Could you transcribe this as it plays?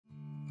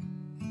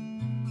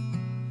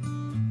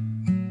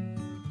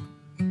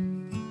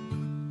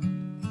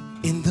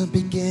In the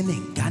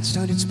beginning, God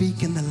started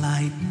speaking the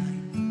light.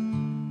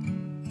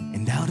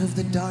 And out of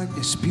the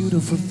darkness,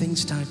 beautiful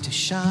things start to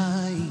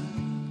shine.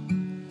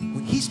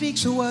 When he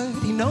speaks a word,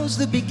 he knows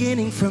the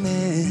beginning from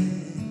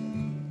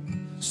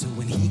end. So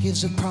when he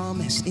gives a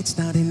promise, it's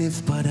not an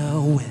if but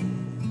a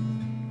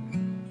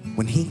when.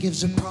 When he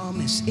gives a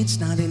promise, it's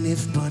not an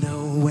if but a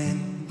when.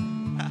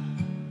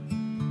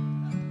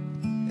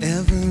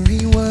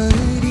 Every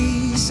word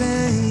he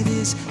said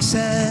is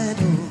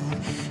settled.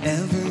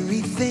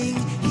 Everything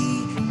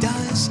he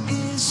does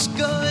is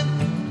good.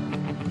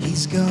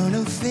 He's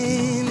gonna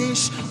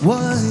finish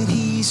what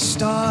he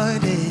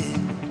started.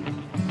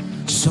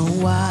 So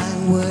why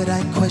would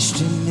I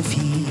question if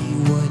he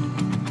would?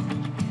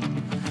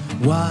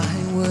 Why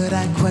would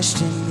I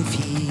question if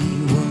he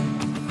would?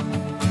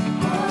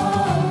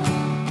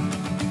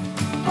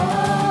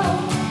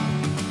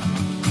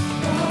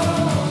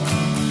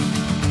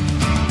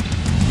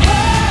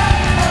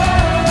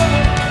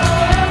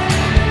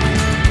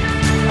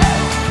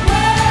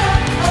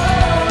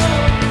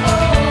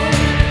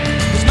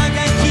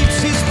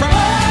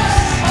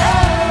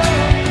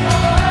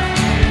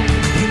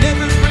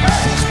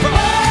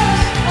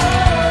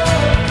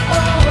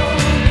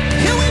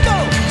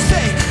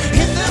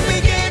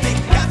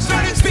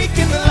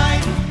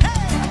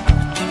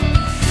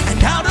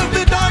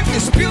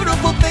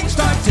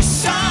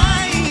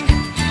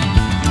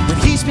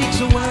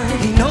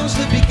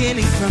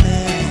 From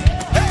it.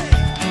 Hey!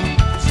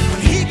 So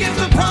when he gives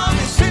a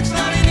promise, it's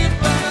not an if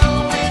but a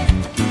when.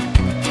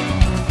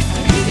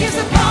 When he gives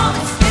a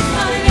promise, it's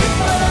not an if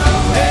but a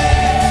when.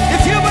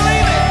 If you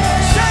believe it,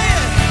 say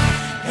it.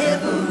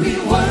 Every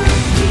word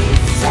he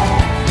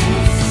said,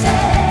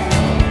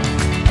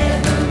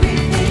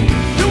 everything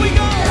here we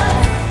go.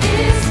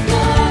 Is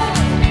good.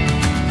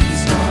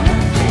 He's gonna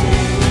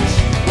finish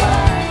what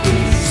he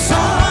started. So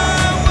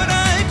why would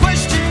I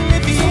question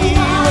if he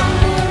would?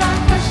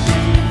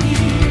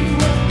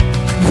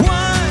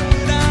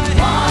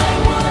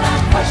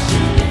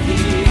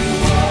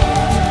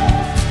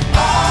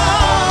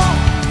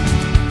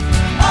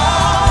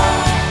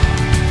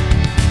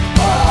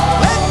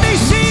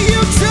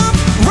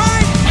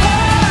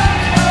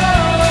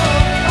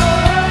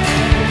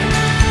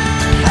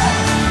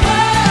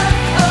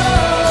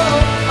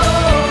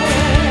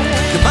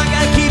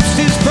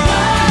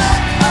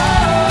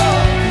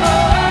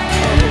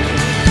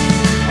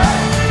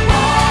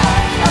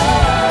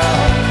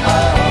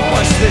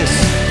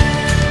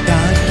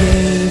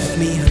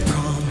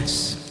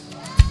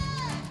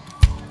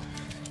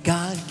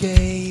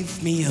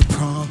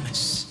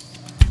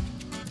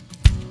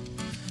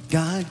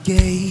 God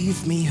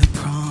gave me a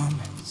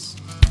promise,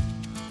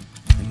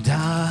 and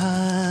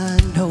I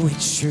know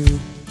it's true.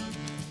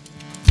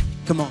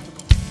 Come on.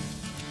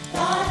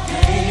 God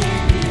gave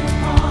me a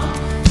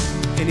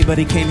promise.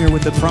 Anybody came here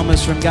with a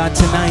promise from God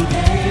tonight?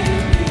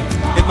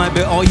 It might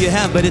be all you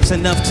have, but it's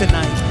enough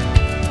tonight.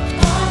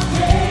 God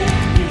gave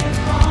me a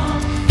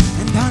promise,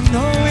 and I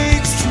know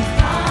it's true.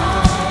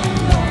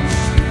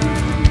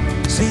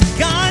 Say,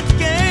 God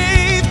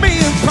gave me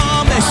a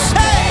promise.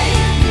 Hey!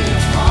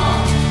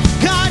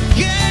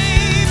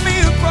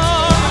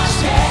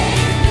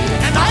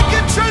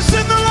 Trust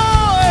in the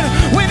Lord.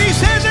 When he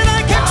says it,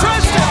 I can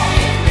trust him.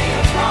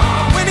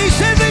 When he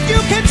says it, you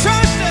can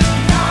trust him.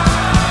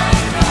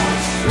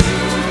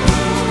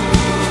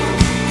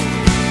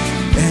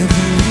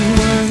 Every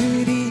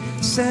word he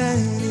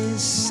said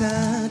is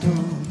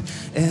settled.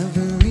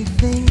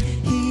 Everything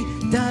he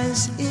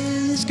does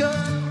is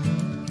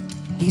good.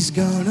 He's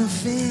gonna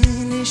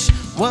finish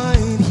what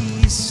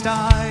he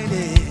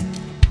started.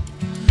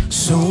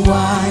 So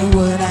why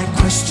would I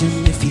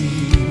question if he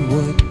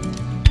would?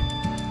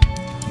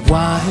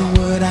 Why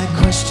would I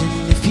question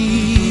if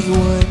he